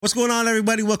What's going on,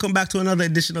 everybody? Welcome back to another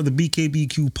edition of the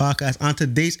BKBQ podcast. On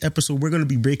today's episode, we're going to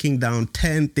be breaking down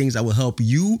 10 things that will help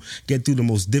you get through the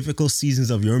most difficult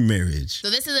seasons of your marriage. So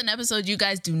this is an episode you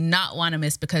guys do not want to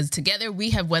miss because together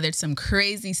we have weathered some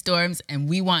crazy storms and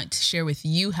we want to share with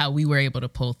you how we were able to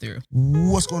pull through.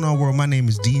 What's going on, world? My name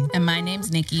is Dean. And my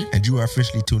name's Nikki. And you are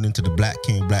officially tuned into the Black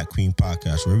King, Black Queen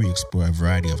podcast, where we explore a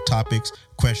variety of topics,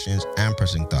 questions, and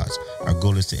pressing thoughts. Our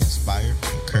goal is to inspire,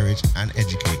 encourage, and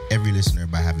educate every listener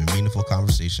by having meaningful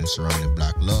conversations surrounding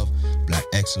Black love, Black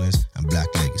excellence, and Black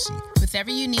legacy. With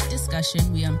every unique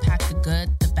discussion, we unpack the good,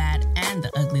 the bad, and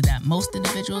the ugly that most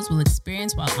individuals will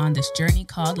experience while on this journey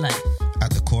called life. At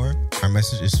the core, our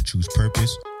message is to choose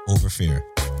purpose over fear.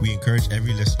 We encourage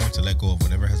every listener to let go of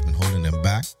whatever has been holding them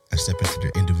back and step into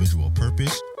their individual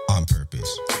purpose on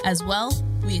purpose. As well,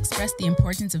 we express the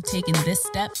importance of taking this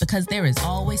step because there is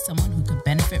always someone who could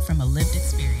benefit from a lived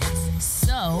experience.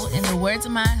 So, in the words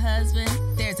of my husband,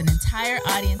 there's an entire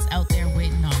audience out there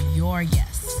waiting on your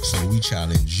yes. So we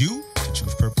challenge you to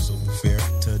choose purpose over fear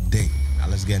today. Now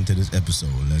let's get into this episode.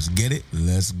 Let's get it.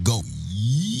 Let's go.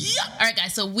 Yeah. All right,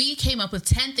 guys. So we came up with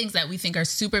 10 things that we think are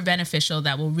super beneficial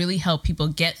that will really help people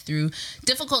get through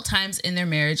difficult times in their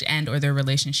marriage and or their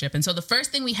relationship. And so the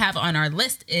first thing we have on our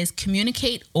list is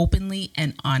communicate openly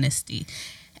and honesty.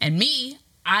 And me,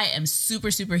 I am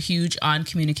super, super huge on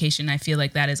communication. I feel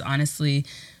like that is honestly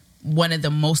one of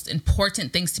the most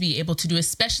important things to be able to do,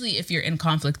 especially if you're in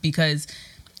conflict, because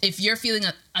if you're feeling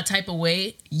a type of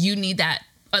way, you need that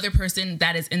other person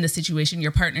that is in the situation,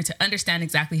 your partner, to understand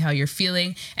exactly how you're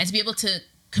feeling, and to be able to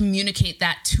communicate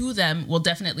that to them will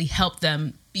definitely help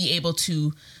them be able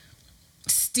to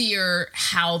steer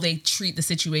how they treat the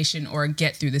situation or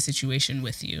get through the situation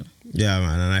with you. Yeah,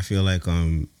 man. And I feel like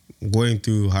going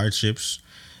through hardships,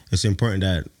 it's important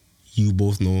that you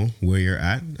both know where you're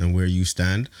at and where you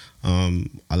stand.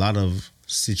 A lot of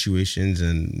situations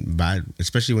and bad,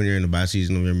 especially when you're in a bad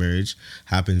season of your marriage,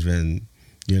 happens when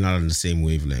you're not on the same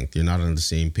wavelength, you're not on the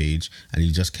same page, and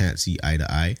you just can't see eye to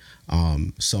eye.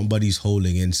 Somebody's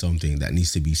holding in something that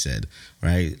needs to be said,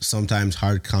 right? Sometimes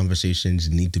hard conversations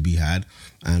need to be had,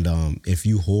 and if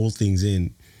you hold things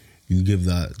in,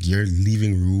 you're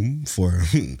leaving room for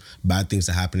bad things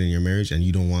to happen in your marriage, and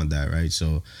you don't want that, right?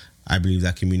 So I believe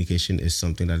that communication is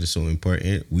something that is so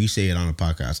important. We say it on the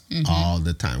podcast all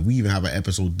the time. We even have an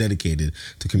episode dedicated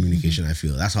to communication, I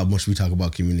feel. That's how much we talk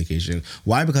about communication.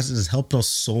 Why? Because it has helped us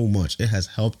so much. It has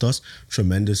helped us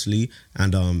tremendously.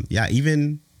 And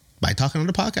even by talking on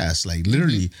the podcast, like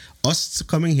literally us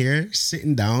coming here,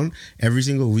 sitting down every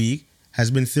single week has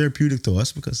been therapeutic to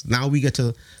us, because now we get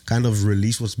to kind of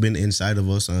release what's been inside of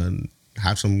us and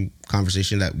have some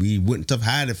conversation that we wouldn't have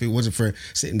had if it wasn't for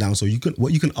sitting down. So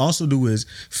what you can also do is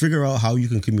figure out how you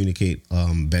can communicate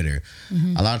better.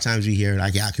 A lot of times we hear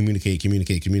like,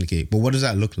 communicate. But what does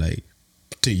that look like?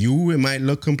 To you, it might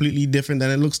look completely different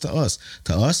than it looks to us.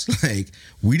 To us, like,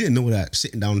 we didn't know that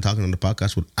sitting down and talking on the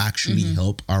podcast would actually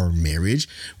help our marriage.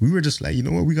 We were just like, you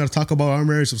know what, we got to talk about our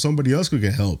marriage so somebody else could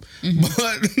get help.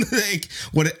 But like,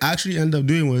 what it actually ended up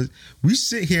doing was we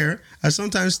sit here and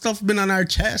sometimes stuff been on our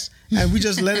chest and we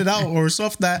just let it out, or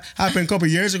stuff that happened a couple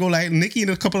of years ago, like Nikki in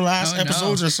a couple of last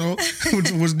episodes or so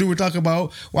was talk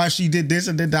about why she did this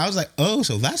and did that. I was like, oh,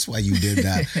 so that's why you did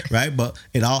that, right? But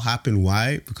it all happened.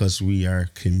 Why? Because we are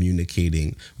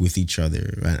communicating with each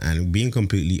other and being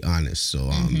completely honest.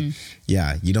 So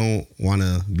you don't want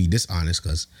to be dishonest,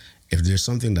 because if there's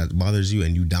something that bothers you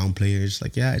and you downplay it, it's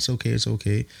like, yeah, it's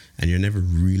okay, and you're never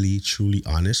really truly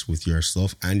honest with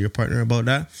yourself and your partner about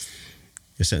that,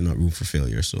 you're setting up room for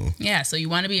failure. So you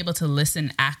want to be able to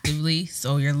listen actively,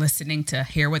 so you're listening to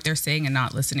hear what they're saying and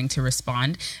not listening to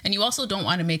respond. And you also don't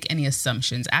want to make any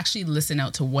assumptions. Actually listen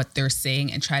out to what they're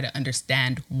saying and try to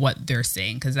understand what they're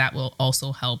saying, because that will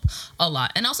also help a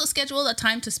lot. And also schedule a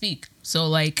time to speak. So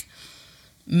like,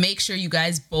 make sure you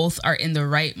guys both are in the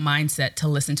right mindset to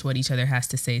listen to what each other has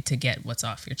to say to get what's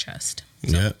off your chest.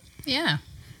 So, yeah.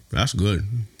 That's good.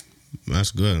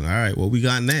 That's good. All right, what we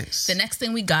got next? The next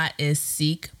thing we got is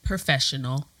seek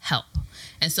professional help.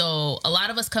 And so a lot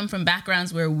of us come from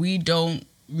backgrounds where we don't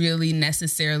really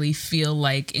necessarily feel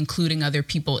like including other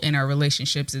people in our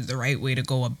relationships is the right way to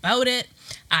go about it,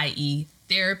 i.e.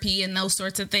 therapy and those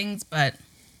sorts of things, but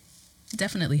it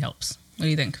definitely helps. What do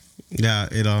you think? Yeah,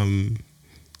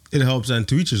 it helps, and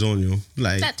to each his own, you know.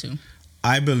 Like, that too.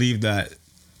 I believe that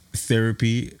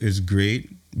therapy is great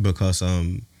because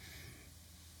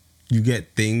you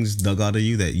get things dug out of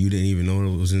you that you didn't even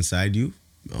know was inside you.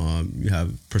 You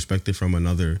have perspective from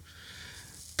another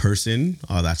person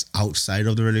that's outside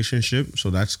of the relationship, so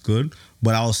that's good.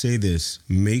 But I'll say this: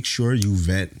 make sure you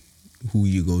vet who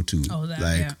you go to. Oh,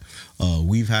 that,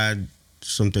 we've had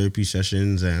some therapy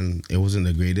sessions and it wasn't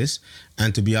the greatest.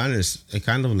 And to be honest, it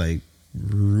kind of like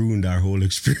ruined our whole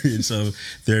experience of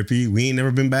therapy. We ain't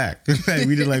never been back. Like,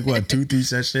 we did like 2-3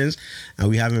 sessions and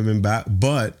we haven't been back.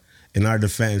 But in our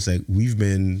defense, like, we've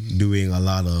been doing a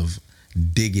lot of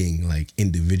digging, like,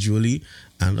 individually.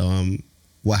 And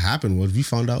what happened was we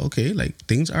found out, okay, like,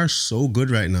 things are so good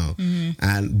right now.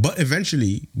 But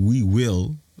eventually we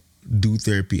will do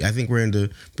therapy. I think we're in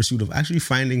the pursuit of actually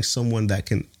finding someone that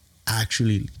can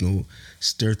actually,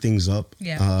 stir things up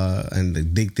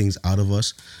and dig things out of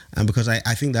us. And because I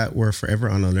think that we're forever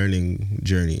on a learning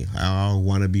journey. I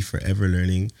want to be forever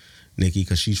learning Nikki,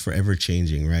 because she's forever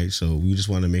changing, right? So we just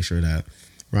want to make sure that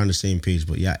we're on the same page.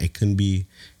 But yeah, it can be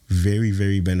very,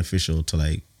 very beneficial to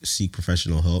like seek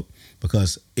professional help,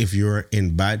 because if you're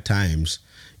in bad times,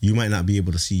 you might not be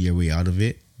able to see your way out of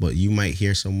it, but you might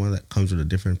hear someone that comes with a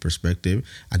different perspective,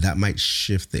 and that might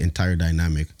shift the entire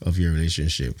dynamic of your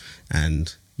relationship.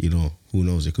 And, who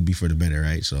knows? It could be for the better,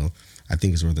 right? So I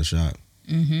think it's worth a shot.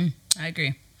 I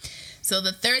agree. So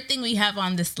the third thing we have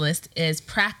on this list is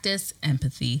practice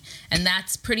empathy. And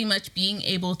that's pretty much being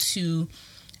able to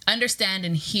understand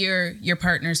and hear your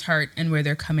partner's heart and where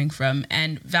they're coming from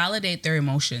and validate their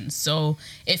emotions. So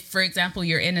if, for example,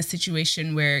 you're in a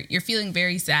situation where you're feeling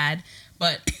very sad,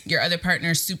 but your other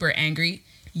partner is super angry,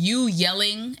 you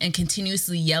yelling and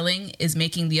continuously yelling is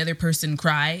making the other person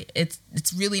cry. It's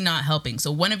really not helping. So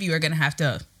one of you are going to have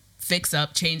to fix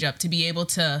up, change up to be able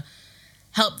to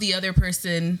help the other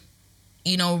person,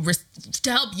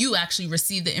 to help you actually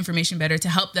receive the information better, to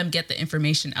help them get the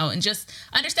information out, and just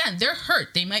understand they're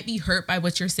hurt. They might be hurt by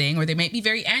what you're saying, or they might be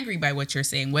very angry by what you're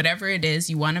saying. Whatever it is,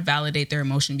 you want to validate their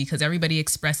emotion, because everybody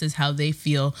expresses how they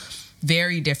feel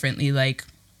very differently. Like,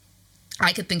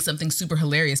 I could think something super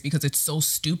hilarious because it's so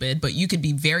stupid, but you could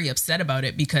be very upset about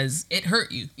it because it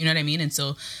hurt you. You know what I mean? And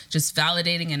so just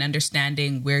validating and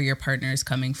understanding where your partner is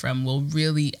coming from will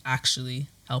really actually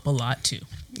help a lot too.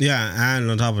 Yeah,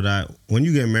 and on top of that, when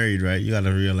you get married, right, you got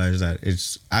to realize that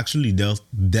it's actually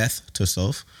death to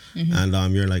self.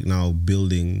 And you're like now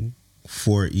building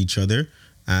for each other.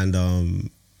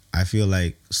 And I feel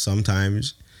like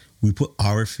sometimes we put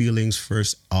our feelings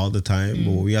first all the time,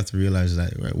 but we have to realize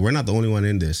that, right, we're not the only one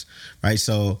in this, right?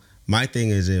 So my thing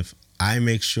is, if I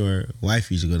make sure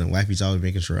wifey's good and wifey's always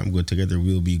making sure I'm good, together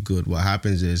we'll be good. What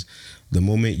happens is, the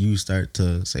moment you start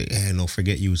to say, hey, no,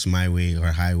 forget you, it's my way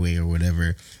or highway or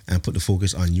whatever, and put the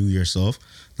focus on you yourself,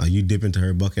 now you dip into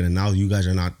her bucket and now you guys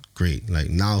are not great.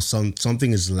 Like, now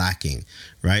something is lacking,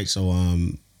 right? So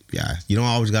yeah, you don't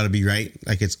always got to be right.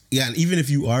 Like, and even if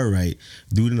you are right,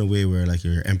 do it in a way where like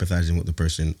you're empathizing with the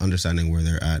person, understanding where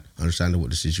they're at, understanding what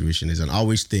the situation is, and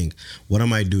always think, what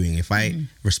am I doing? If I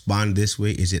respond this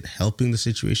way, is it helping the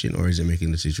situation or is it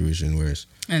making the situation worse?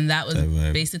 And that was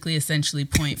basically essentially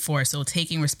point 4. So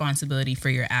taking responsibility for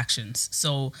your actions.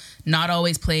 So not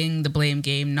always playing the blame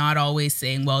game, not always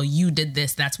saying, well, you did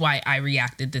this, that's why I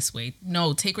reacted this way.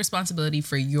 No, take responsibility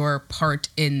for your part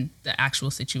in the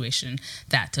actual situation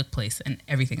that took place and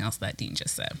everything else that Dean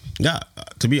just said. Yeah,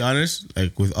 to be honest,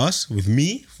 like with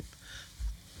me,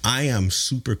 I am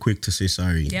super quick to say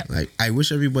sorry. Yep. Like, I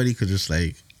wish everybody could just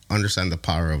like understand the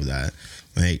power of that.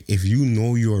 Like, if you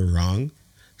know you're wrong,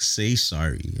 say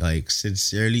sorry. Like,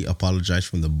 sincerely apologize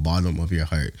from the bottom of your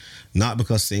heart. Not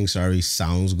because saying sorry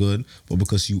sounds good, but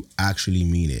because you actually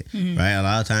mean it, right? A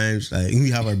lot of times, like, we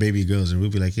have our baby girls and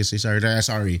we'll be like, hey, say sorry, they're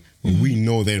sorry. But we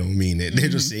know they don't mean it. They're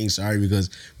just saying sorry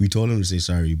because we told them to say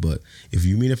sorry. But if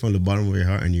you mean it from the bottom of your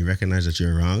heart and you recognize that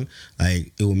you're wrong,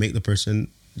 like, it will make the person,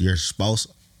 your spouse,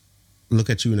 look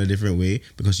at you in a different way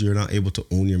because you're not able to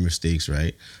own your mistakes,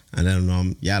 right? And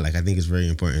then, yeah, like, I think it's very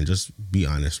important. Just be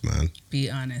honest, man.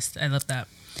 Be honest. I love that.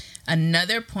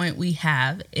 Another point we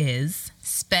have is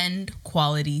spend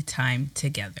quality time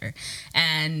together.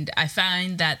 And I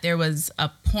find that there was a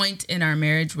point in our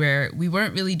marriage where we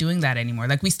weren't really doing that anymore.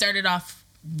 Like, we started off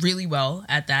really well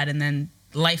at that, and then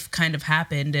life kind of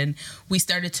happened and we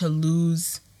started to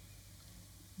lose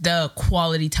the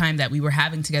quality time that we were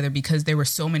having together because there were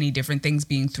so many different things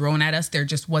being thrown at us. There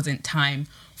just wasn't time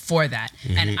for that.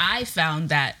 And I found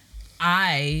that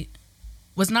I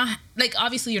was not, like,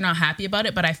 obviously you're not happy about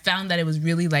it, but I found that it was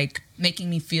really like making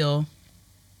me feel,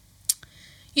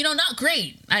 not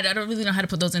great. I don't really know how to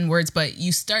put those in words, but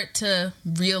you start to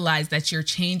realize that you're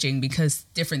changing because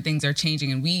different things are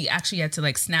changing. And we actually had to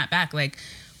like snap back. Like,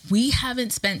 we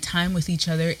haven't spent time with each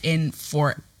other in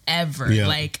forever. Yeah.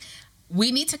 Like,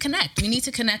 we need to connect. We need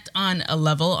to connect on a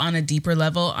level, on a deeper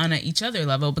level, on a each other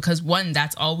level, because one,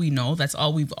 that's all we know. That's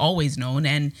all we've always known.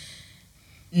 And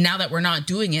now that we're not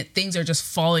doing it, things are just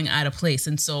falling out of place.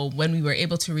 And so when we were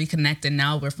able to reconnect and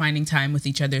now we're finding time with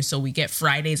each other, so we get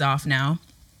Fridays off now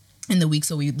in the week,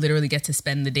 so we literally get to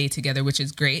spend the day together, which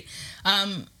is great.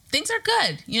 Things are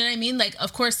good. You know what I mean? Like,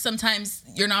 of course, sometimes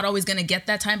you're not always going to get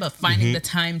that time, but finding the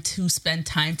time to spend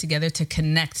time together, to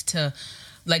connect, to,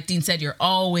 like Dean said, you're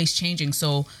always changing.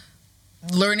 So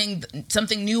learning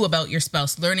something new about your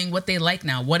spouse, learning what they like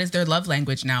now. What is their love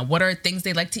language now? What are things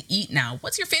they like to eat now?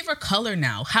 What's your favorite color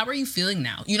now? How are you feeling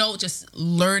now? You know, just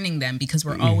learning them, because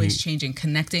we're always changing.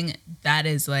 Connecting, that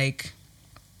is like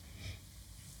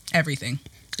everything.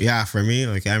 Yeah, for me,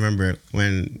 like I remember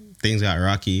when things got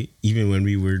rocky, even when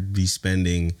we would be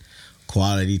spending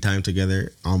quality time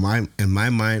together, in my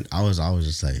mind, I was always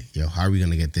just like, yo, how are we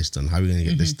gonna get this done? How are we gonna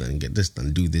get this done? Get this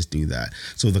done, do this, do that.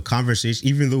 So the conversation,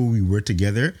 even though we were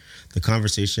together, the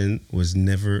conversation was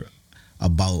never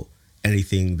about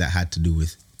anything that had to do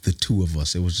with the two of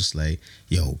us. It was just like,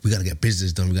 yo, we gotta get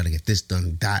business done, we gotta get this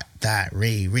done, that,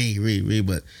 Ray.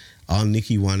 But all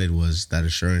Nikki wanted was that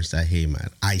assurance that, hey man,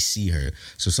 I see her.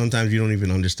 So sometimes you don't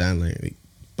even understand, like,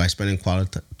 by spending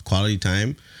quality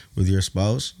time with your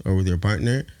spouse or with your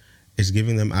partner, it's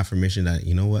giving them affirmation that,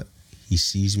 you know what, he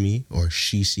sees me or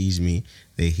she sees me,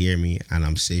 they hear me, and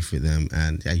I'm safe with them.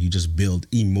 And you just build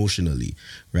emotionally,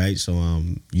 right? So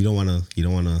you don't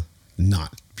wanna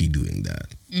not be doing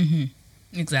that.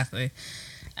 Exactly.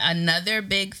 Another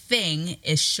big thing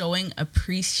is showing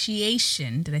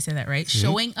appreciation. Did I say that right?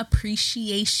 Showing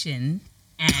appreciation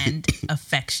and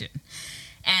affection.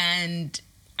 And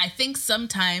I think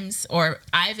sometimes, or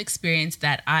I've experienced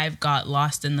that I've got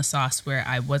lost in the sauce where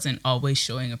I wasn't always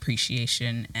showing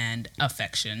appreciation and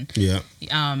affection. Yeah.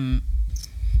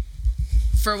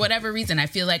 For whatever reason, I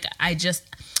feel like I just,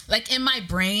 like in my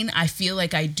brain, I feel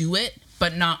like I do it,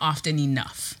 but not often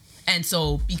enough. And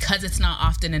so because it's not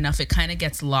often enough, it kind of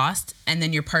gets lost. And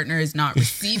then your partner is not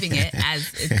receiving it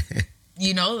as,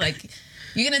 you know, like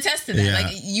you can attest to that. Yeah.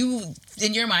 Like you,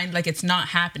 in your mind, like it's not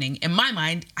happening. In my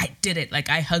mind, I did it. Like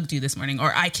I hugged you this morning,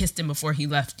 or I kissed him before he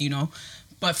left, you know.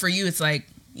 But for you, it's like,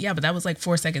 yeah, but that was like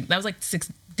 4 seconds. That was like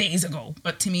 6 days ago.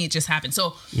 But to me, it just happened.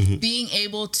 So being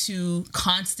able to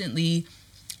constantly,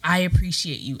 I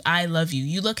appreciate you. I love you.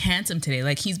 You look handsome today.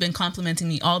 Like he's been complimenting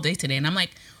me all day today. And I'm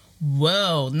like,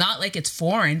 whoa, not like it's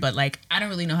foreign, but like, I don't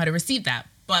really know how to receive that.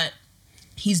 But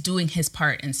he's doing his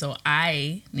part. And so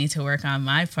I need to work on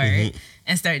my part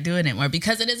and start doing it more,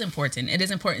 because it is important. It is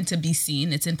important to be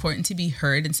seen. It's important to be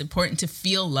heard. It's important to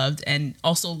feel loved and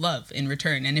also love in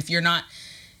return. And if you're not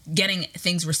getting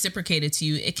things reciprocated to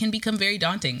you, it can become very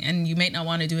daunting and you may not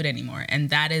want to do it anymore.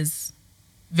 And that is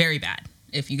very bad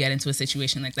if you get into a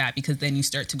situation like that, because then you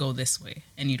start to go this way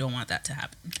and you don't want that to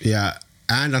happen. Yeah.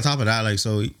 And on top of that, like,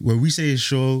 so when we say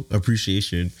show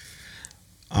appreciation,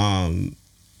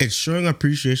 it's showing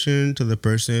appreciation to the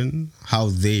person how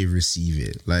they receive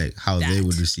it, like how they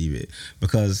would receive it.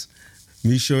 Because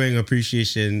me showing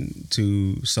appreciation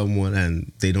to someone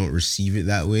and they don't receive it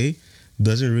that way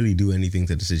doesn't really do anything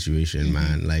to the situation,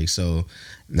 man. Like, so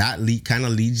that kind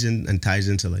of leads in and ties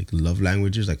into like love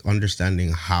languages, like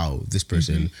understanding how this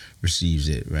person receives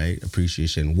it, right?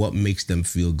 Appreciation, what makes them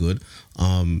feel good,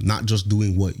 not just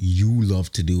doing what you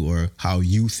love to do or how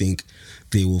you think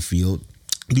they will feel.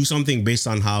 Do something based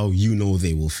on how you know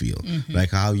they will feel, like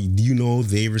how you know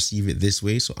they receive it this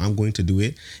way, so I'm going to do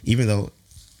it, even though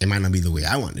it might not be the way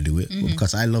I want to do it, but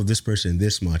because I love this person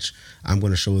this much, I'm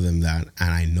going to show them that,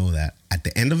 and I know that at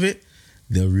the end of it,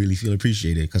 they'll really feel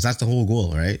appreciated, because that's the whole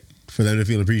goal, right? For them to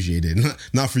feel appreciated,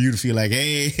 not for you to feel like,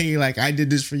 hey, like I did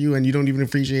this for you and you don't even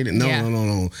appreciate it.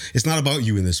 No. It's not about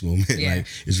you in this moment. Like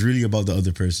it's really about the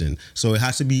other person. So it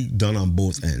has to be done on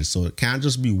both ends. So it can't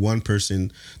just be one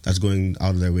person that's going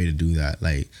out of their way to do that.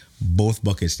 Like both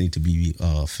buckets need to be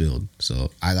filled.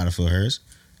 So I gotta fill hers.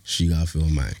 She gotta feel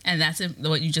mine. And that's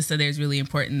what you just said there is really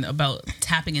important about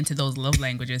tapping into those love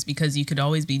languages, because you could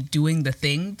always be doing the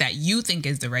thing that you think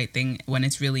is the right thing when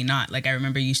it's really not. Like I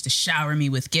remember you used to shower me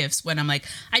with gifts when I'm like,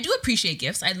 I do appreciate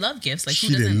gifts. I love gifts. Like who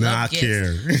doesn't love gifts?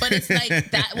 Care. But it's like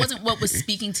that wasn't what was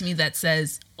speaking to me that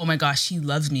says, oh my gosh, he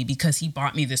loves me because he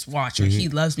bought me this watch, or he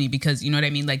loves me because, you know what I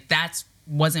mean? Like that's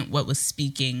wasn't what was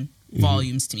speaking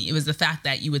volumes to me. It was the fact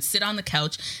that you would sit on the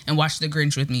couch and watch The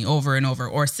Grinch with me over and over,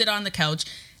 or sit on the couch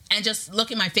and just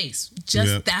look at my face.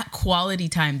 Just that quality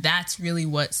time. That's really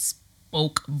what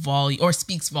spoke volume or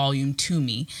speaks volume to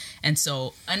me. And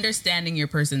so understanding your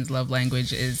person's love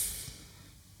language is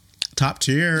top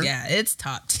tier. Yeah, it's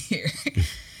top tier.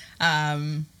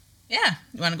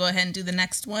 You want to go ahead and do the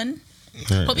next one?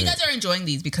 Hope you guys are enjoying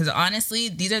these, because honestly,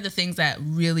 these are the things that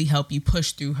really help you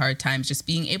push through hard times. Just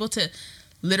being able to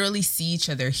literally see each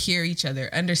other, hear each other,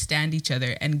 understand each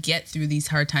other, and get through these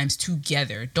hard times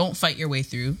together. Don't fight your way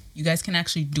through. You guys can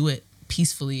actually do it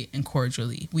peacefully and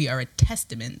cordially. We are a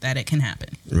testament that it can happen.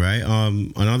 Right.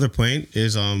 Another point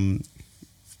is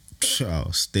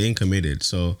staying committed.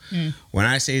 So when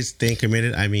I say staying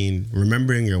committed, I mean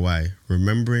remembering your why.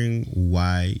 Remembering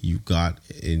why you got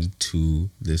into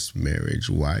this marriage,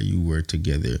 why you were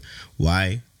together,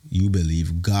 why you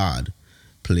believe God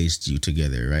placed you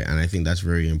together, right? And I think that's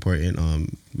very important.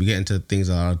 We get into things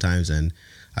a lot of times, and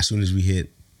as soon as we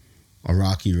hit a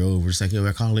rocky road, we're just like,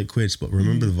 we're calling it quits. But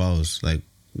remember the vows. Like,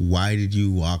 why did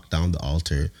you walk down the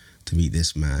altar to meet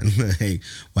this man? Like,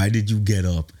 why did you get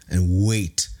up and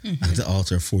wait at the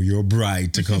altar for your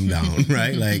bride to come down,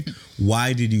 right? Like,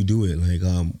 why did you do it? Like,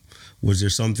 was there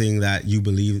something that you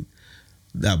believe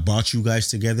that brought you guys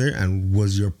together, and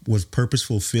was purpose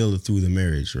fulfilled through the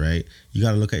marriage, right? You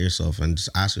got to look at yourself and just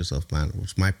ask yourself, man,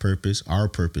 was my purpose, our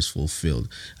purpose fulfilled?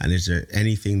 And is there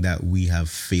anything that we have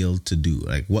failed to do?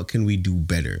 Like, what can we do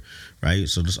better, right?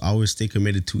 So just always stay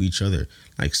committed to each other.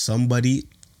 Like, somebody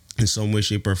in some way,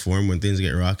 shape, or form, when things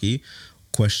get rocky,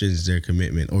 questions their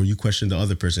commitment, or you question the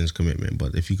other person's commitment.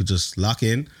 But if you could just lock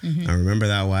in and remember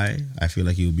that why, I feel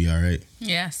like you'll be all right.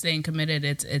 Yeah, staying committed.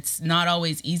 It's not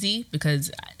always easy,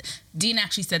 because Dean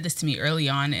actually said this to me early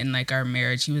on in like our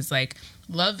marriage. He was like,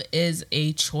 love is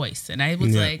a choice. And I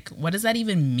was like, what does that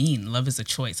even mean? Love is a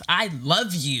choice. I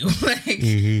love you.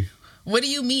 Like, what do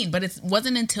you mean? But it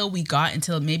wasn't until we got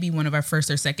into maybe one of our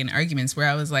first or second arguments where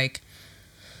I was like,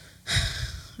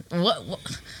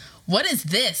 what is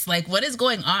this? Like, what is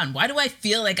going on? Why do I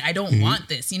feel like I don't want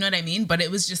this? You know what I mean? But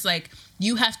it was just like,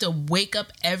 you have to wake up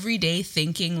every day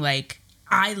thinking like,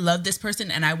 I love this person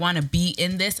and I want to be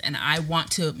in this and I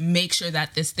want to make sure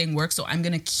that this thing works. So I'm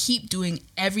going to keep doing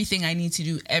everything I need to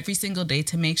do every single day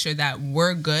to make sure that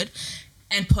we're good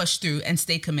and push through and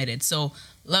stay committed. So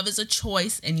love is a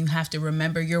choice, and you have to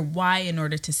remember your why in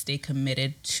order to stay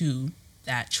committed to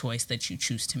that choice that you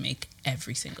choose to make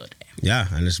every single day. Yeah,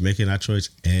 and it's making that choice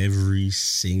every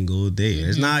single day.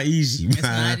 It's not easy, man. It's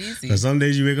not easy. Because some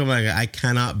days you wake up like, I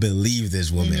cannot believe this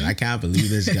woman. I can't believe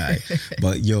this guy.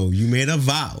 But yo, you made a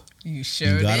vow. You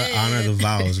sure You gotta honor the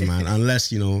vows, man.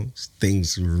 Unless, you know,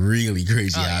 things really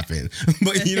crazy happen.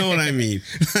 But you know what I mean?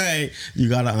 Like, you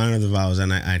gotta honor the vows.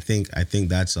 And I think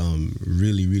that's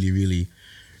really, really, really,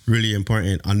 really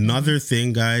important. Another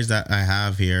thing, guys, that I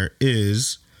have here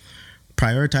is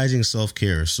prioritizing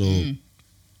self-care. So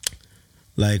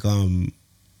like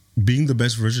being the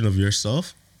best version of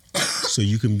yourself so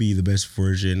you can be the best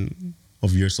version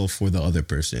of yourself for the other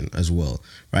person as well,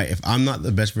 right? If I'm not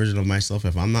the best version of myself,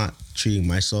 if I'm not treating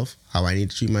myself how I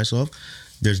need to treat myself,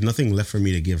 there's nothing left for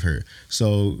me to give her.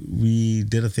 So we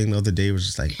did a thing the other day. It was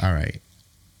just like, all right,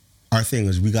 our thing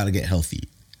is we got to get healthy,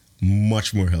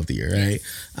 much more healthier, right?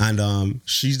 Yes. And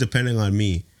she's depending on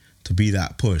me to be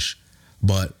that push,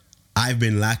 but I've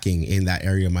been lacking in that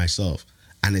area myself,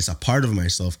 and it's a part of my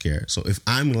self-care. So if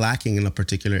I'm lacking in a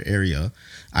particular area,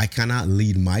 I cannot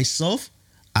lead myself.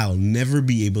 I'll never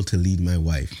be able to lead my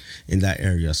wife in that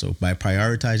area. So by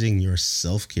prioritizing your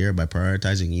self-care, by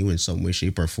prioritizing you in some way,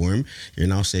 shape, or form, you're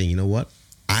now saying, you know what?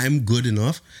 I'm good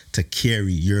enough to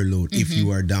carry your load if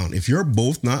you are down. If you're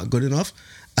both not good enough,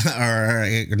 or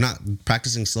not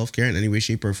practicing self-care in any way,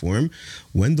 shape, or form,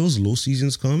 when those low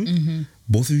seasons come,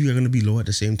 both of you are going to be low at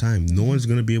the same time. No one's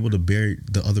going to be able to bear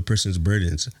the other person's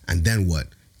burdens. And then what?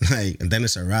 Like, and then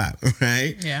it's a wrap,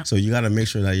 right? Yeah. So you got to make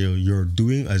sure that you're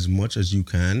doing as much as you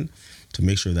can to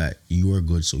make sure that you are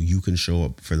good, so you can show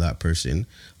up for that person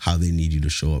how they need you to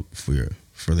show up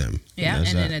for them. Yeah,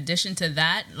 and in addition to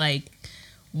that, like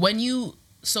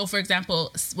so for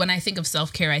example, when I think of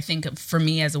self-care, I think of, for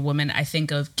me as a woman, I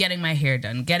think of getting my hair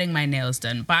done, getting my nails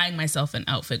done, buying myself an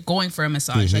outfit, going for a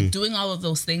massage, like doing all of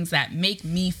those things that make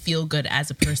me feel good as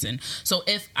a person. So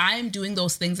if I'm doing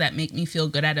those things that make me feel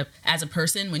good as a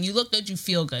person, when you look good, you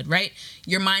feel good, right?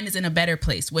 Your mind is in a better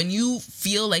place. When you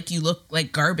feel like you look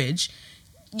like garbage,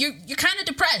 you're kind of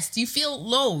depressed. You feel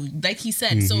low, like he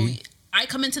said. So I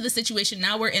come into the situation,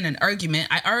 now we're in an argument.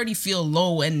 I already feel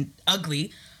low and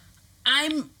ugly.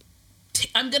 I'm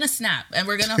gonna snap and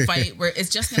we're gonna fight where it's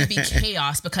just gonna be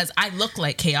chaos because I look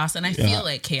like chaos and I feel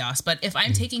like chaos. But if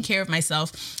I'm taking care of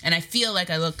myself and I feel like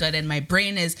I look good and my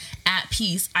brain is at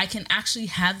peace, I can actually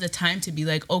have the time to be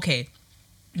like, okay,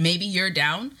 maybe you're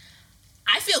down.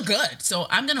 I feel good, so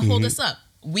I'm gonna hold us up.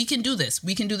 We can do this.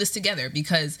 We can do this together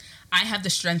because I have the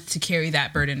strength to carry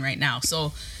that burden right now.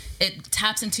 So it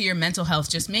taps into your mental health.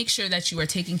 Just make sure that you are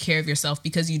taking care of yourself,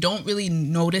 because you don't really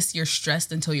notice you're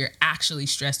stressed until you're actually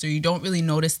stressed, or you don't really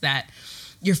notice that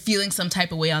you're feeling some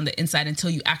type of way on the inside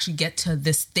until you actually get to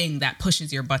this thing that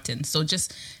pushes your button. So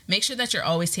just make sure that you're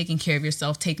always taking care of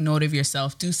yourself, take note of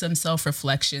yourself, do some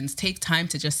self-reflections, take time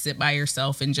to just sit by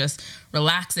yourself and just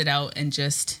relax it out and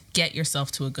just get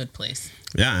yourself to a good place.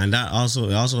 Yeah, and that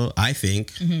also I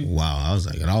think, wow, I was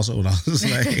like,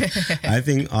 I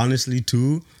think honestly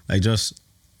too, like just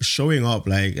showing up,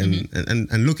 like,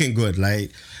 and looking good,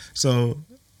 like, so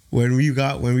when we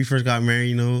first got married,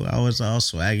 you know, I was all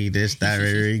swaggy, this, that,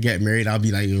 right? You get married, I'll be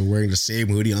like, you know, wearing the same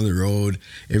hoodie on the road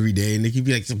every day. And they could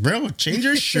be like, bro, change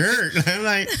your shirt. I'm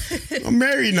like, I'm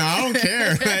married now, I don't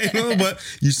care. Right? You know, but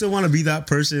you still want to be that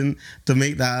person to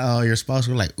make that your spouse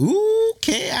go like, ooh,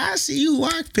 okay, I see you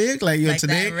walk pick. Like, yo, like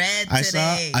today, I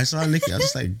saw Nikki. I was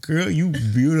just like, girl, you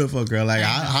beautiful, girl. Like,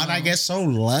 how'd I get so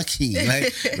lucky?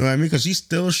 Like, you know what I mean? Because she's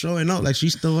still showing up. Like,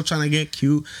 she's still trying to get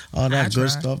cute, all that good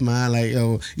stuff, man. Like,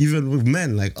 yo, even with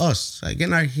men like us, like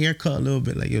getting our hair cut a little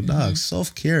bit, like, your dog,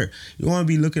 self-care. You want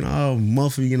to be looking all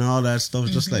muffy and all that stuff.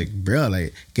 Just like, bro,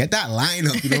 like, get that line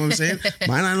up. You know what I'm saying?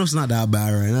 My line up's not that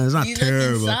bad right now. It's not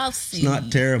terrible. It's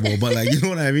not terrible, but like, you know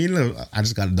what I mean? Look, I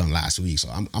just got it done last week, so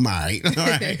I'm all right. All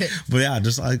right. But yeah,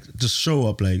 just show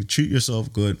up, like, treat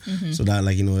yourself good, so that,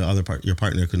 like, you know, your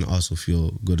partner can also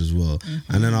feel good as well.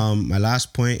 And then my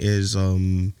last point is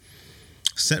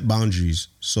set boundaries.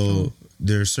 So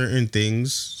there are certain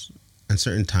things and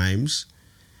certain times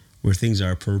where things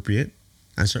are appropriate,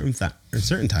 and certain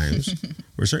times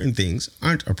where certain things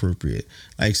aren't appropriate.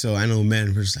 Like, so I know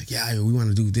men were just like, yeah, we want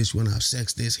to do this, we want to have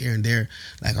sex, this, here and there,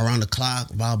 like around the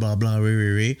clock, blah, blah, blah,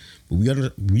 right. But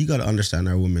we gotta understand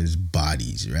our women's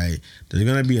bodies, right? There's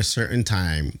gonna be a certain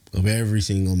time of every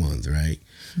single month, right,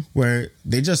 where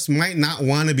they just might not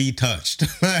want to be touched.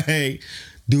 Like,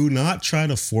 do not try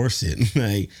to force it.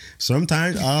 Like,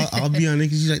 sometimes I'll be on it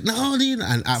because she's like, no, dude.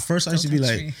 And at first I used to be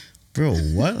like, bro,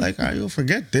 what? Like, you'll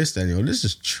forget this then, yo. This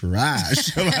is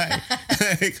trash.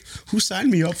 like, who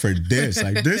signed me up for this?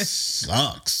 Like, this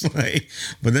sucks. Like,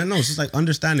 but then no, it's just like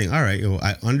understanding. All right, yo,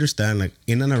 I understand, like,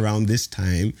 in and around this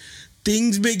time,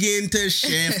 things begin to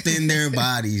shift in their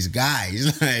bodies,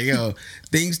 guys. Like, yo,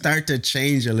 things start to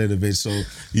change a little bit. So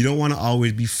you don't want to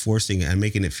always be forcing it and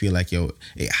making it feel like, yo,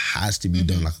 it has to be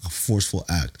done, like a forceful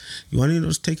act. You want to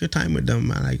just take your time with them,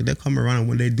 man. Like, they come around, and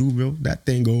when they do, bro, that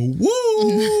thing go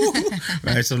woo.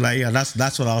 Right? So, like, yeah,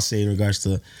 that's what I'll say in regards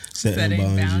to setting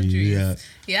boundaries.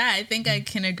 Yeah, I think I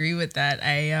can agree with that.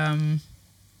 And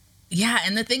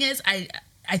the thing is,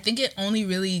 I think it only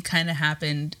really kind of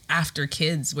happened after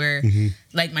kids, where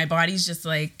like my body's just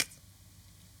like,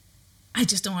 I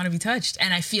just don't want to be touched,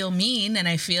 and I feel mean, and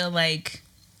I feel like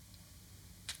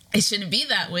it shouldn't be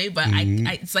that way, but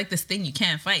I it's like this thing you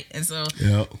can't fight. And so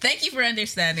thank you for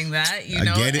understanding that. You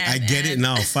know, I get it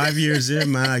now. 5 years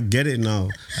in, man, I get it now.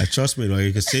 Trust me, like,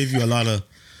 it can save you a lot of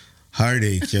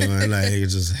heartache, you know, and like,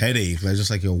 it's just headache. Like, just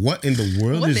like, yo, what in the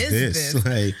world is this?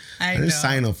 Like, I didn't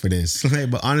sign up for this.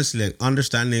 Like, but honestly, like,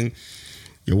 understanding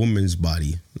your woman's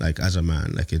body, like, as a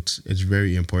man, like, it's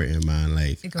very important, man.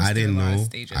 Like, I didn't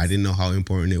know how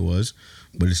important it was,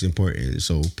 but it's important.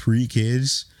 So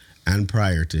pre-kids and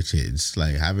prior to kids,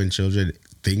 like, having children,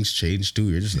 things change too.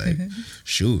 You're just like,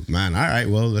 shoot, man, all right,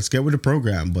 well, let's get with the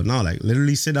program. But no, like,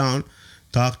 literally sit down,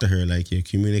 talk to her, like, you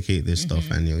communicate this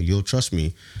stuff, and you'll trust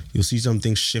me. You'll see some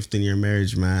things shift in your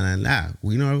marriage, man. And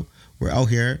we know we're out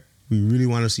here. We really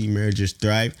want to see marriages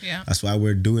thrive. Yeah. That's why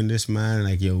we're doing this, man.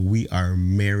 Like, yo, we are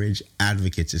marriage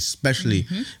advocates, especially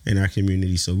in our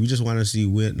community. So we just want to see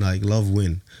love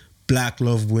win, Black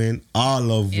love win, all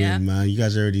love win, man. You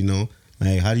guys already know.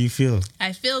 Like, how do you feel?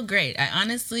 I feel great. I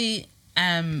honestly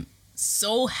am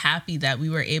so happy that we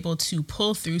were able to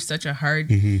pull through such a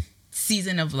hard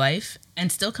season of life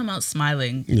and still come out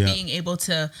smiling, being able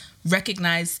to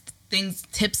recognize things,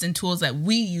 tips and tools that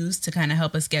we use to kind of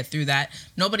help us get through that.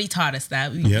 Nobody taught us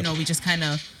that. You know, we just kind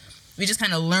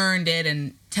of learned it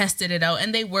and tested it out,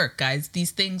 and they work, guys.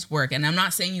 These things work. And I'm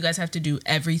not saying you guys have to do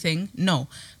everything. No,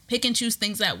 pick and choose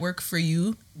things that work for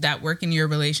you, that work in your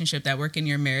relationship, that work in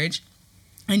your marriage,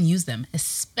 and use them,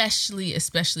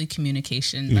 especially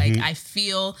communication. Like, I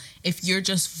feel if you're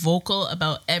just vocal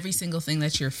about every single thing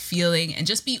that you're feeling and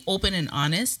just be open and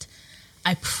honest,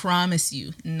 I promise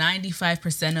you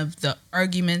 95% of the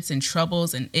arguments and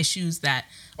troubles and issues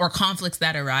or conflicts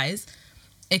that arise,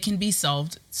 it can be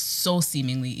solved so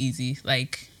seemingly easy.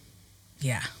 Like,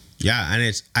 yeah,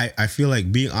 and I feel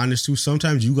like being honest too,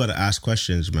 sometimes you gotta ask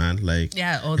questions, man. Like,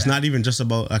 it's not even just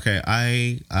about, okay,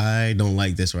 I don't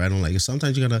like this or I don't like it.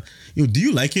 Sometimes you gotta, do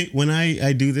you like it when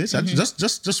I do this? I'm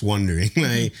just wondering,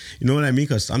 like, you know what I mean?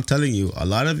 Because I'm telling you, a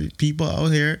lot of people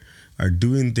out here are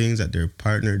doing things that their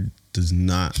partner does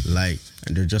not like,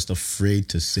 and they're just afraid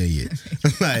to say it.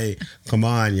 Like, come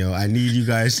on, yo, I need you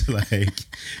guys to like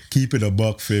keep it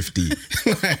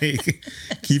 $150. Like,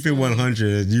 keep it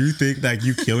 100. You think like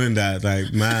you killing that?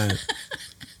 Like, man,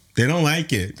 they don't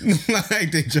like it.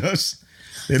 Like,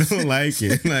 they don't like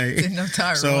it. Like, no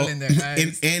tar so roll in their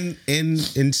eyes.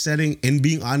 in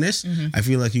being honest, I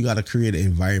feel like you got to create an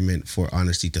environment for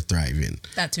honesty to thrive in.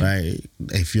 That too. Right?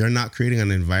 If you're not creating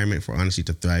an environment for honesty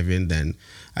to thrive in, then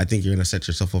I think you're gonna set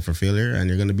yourself up for failure, and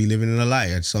you're gonna be living in a lie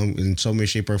in some way,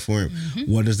 shape, or form.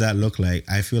 What does that look like?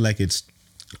 I feel like it's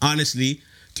honestly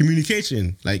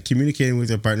communication, like communicating with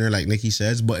your partner, like Nikki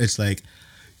says, but it's like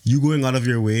you going out of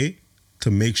your way to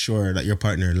make sure that your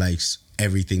partner likes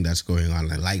everything that's going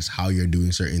on, and likes how you're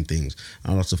doing certain things.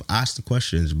 And also ask the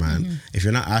questions, man. If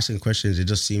you're not asking questions, it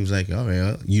just seems like, oh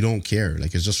yeah, you don't care.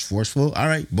 Like, it's just forceful. All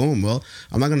right, boom. Well,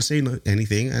 I'm not gonna say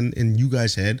anything. And in you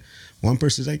guys' head, one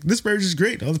person's like, this marriage is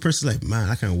great. The other person's like, man,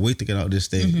 I can't wait to get out of this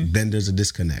thing. Then there's a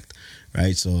disconnect,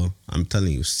 right? So I'm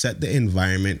telling you, set the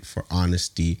environment for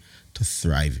honesty to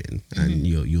thrive in, and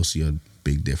you'll see a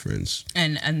big difference.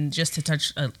 And just to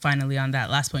touch finally on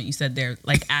that last point you said there,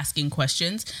 like asking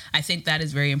questions, I think that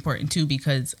is very important too,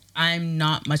 because I'm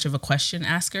not much of a question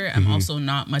asker. I'm also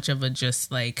not much of a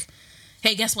just like,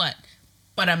 hey, guess what?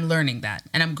 But I'm learning that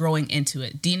and I'm growing into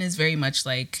it. Dean is very much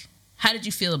like, how did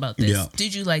you feel about this? Yeah.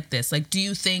 Did you like this? Like, do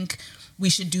you think we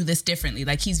should do this differently?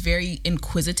 Like, he's very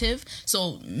inquisitive.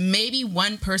 So maybe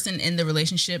one person in the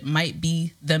relationship might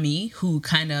be the me who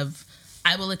kind of,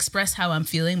 I will express how I'm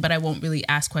feeling, but I won't really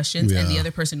ask questions, and the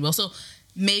other person will. So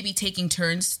maybe taking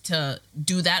turns to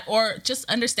do that, or just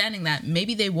understanding that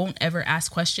maybe they won't ever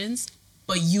ask questions,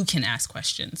 but you can ask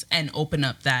questions and open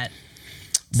up that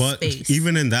space.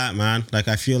 Even in that, man, like,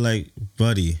 I feel like,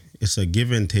 buddy, it's a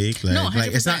give and take. Like, No,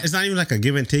 like it's not even like a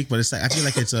give and take, but it's like, I feel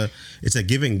like it's a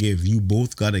give and give. You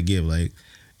both gotta give. Like,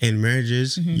 in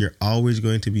marriages, you're always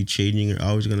going to be changing. You're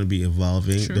always going to be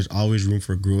evolving. True. There's always room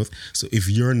for growth. So if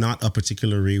you're not a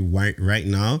particular way right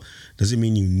now, doesn't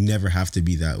mean you never have to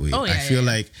be that way. Oh, yeah, I feel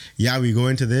like, we go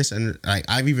into this, and like,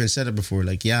 I've even said it before,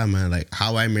 like, yeah, man, like,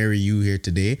 how I marry you here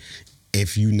today,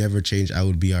 if you never change, I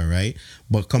would be all right.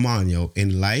 But come on, yo,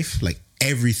 in life, like,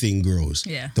 everything grows.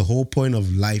 Yeah. The whole point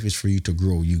of life is for you to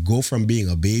grow. You go from being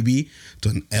a baby to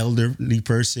an elderly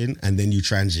person, and then you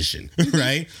transition,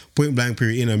 right? Point blank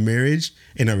period. In a marriage,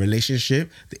 in a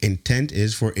relationship, the intent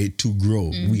is for it to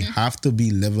grow. We have to be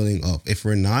leveling up. If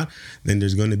we're not, then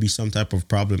there's going to be some type of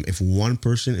problem. If one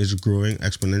person is growing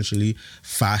exponentially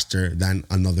faster than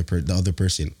the other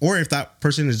person, or if that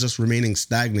person is just remaining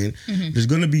stagnant, there's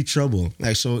going to be trouble.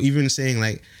 Like, so even saying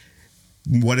like,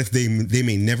 what if they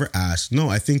may never ask? No,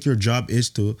 I think your job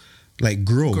is to like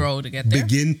grow to get there.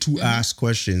 Begin to ask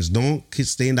questions. Don't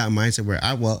stay in that mindset where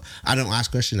I don't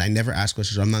ask questions. I never ask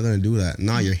questions. I'm not gonna do that.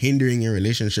 No, you're hindering your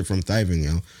relationship from thriving,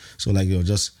 yo. So like,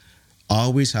 just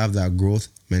always have that growth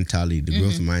mentality, the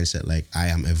growth mindset. Like, I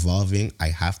am evolving. I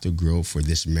have to grow for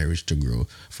this marriage to grow,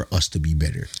 for us to be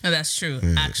better. Oh, that's true,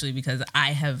 actually, because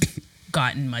I have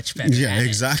gotten much better. Yeah, at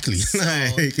exactly. So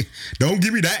like, don't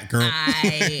give me that, girl.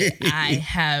 I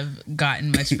have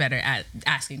gotten much better at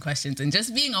asking questions and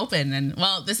just being open. And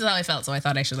well, this is how I felt, so I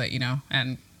thought I should let you know.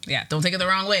 And yeah, don't take it the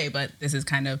wrong way, but this is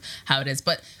kind of how it is.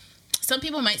 But some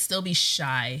people might still be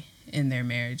shy in their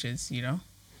marriages. You know,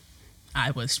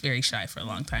 I was very shy for a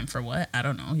long time. For what? I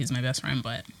don't know. He's my best friend,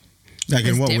 but like,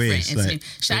 in what different. ways? It's Like,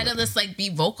 shy to just like be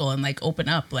vocal and like open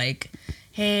up. Like,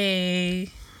 hey,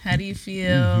 how do you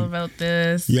feel about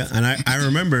this? Yeah, and I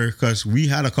remember because we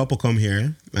had a couple come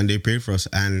here and they prayed for us,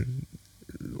 and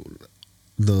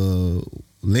the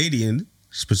lady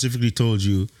specifically told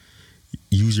you,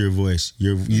 use your voice.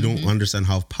 You don't understand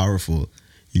how powerful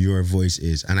your voice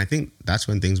is. And I think that's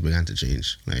when things began to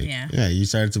change. Like, yeah, you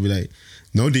started to be like,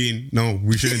 no, Dean, no,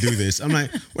 we shouldn't do this. I'm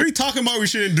like, what are you talking about? We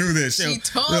shouldn't do this. She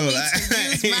told me to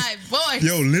use my voice.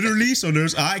 Yo, literally. So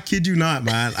I kid you not,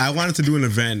 man. I wanted to do an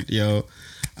event, yo.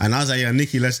 And I was like, yeah,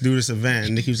 Nikki, let's do this event.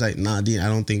 And Nikki was like, nah, Dean, I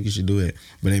don't think you should do it.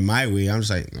 But in my way, I'm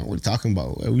just like, no, what are you talking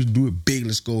about? We should do it big.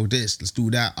 Let's go with this. Let's do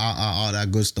that. All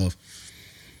that good stuff.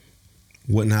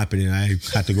 Wasn't happening. I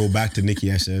had to go back to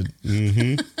Nikki. I said,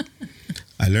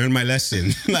 I learned my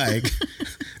lesson. Like,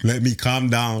 let me calm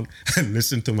down and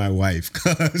listen to my wife.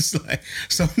 Because like,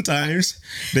 sometimes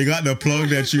they got the plug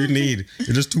that you need.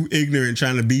 You're just too ignorant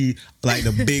trying to be like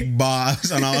the big boss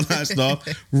and all that stuff.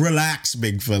 Relax,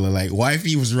 big fella. Like,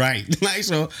 wifey was right. Like,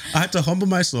 so I had to humble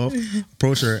myself,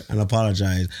 approach her, and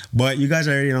apologize. But you guys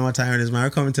already know what time it is, man.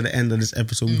 We're coming to the end of this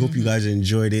episode. We hope you guys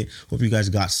enjoyed it. Hope you guys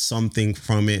got something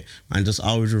from it. And just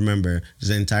always remember,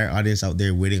 there's an entire audience out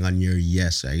there waiting on your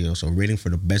yes. Right? So waiting for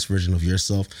the best version of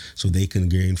yourself so they can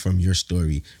learning from your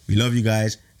story. We love you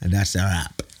guys, and that's our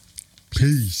wrap.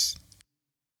 Peace.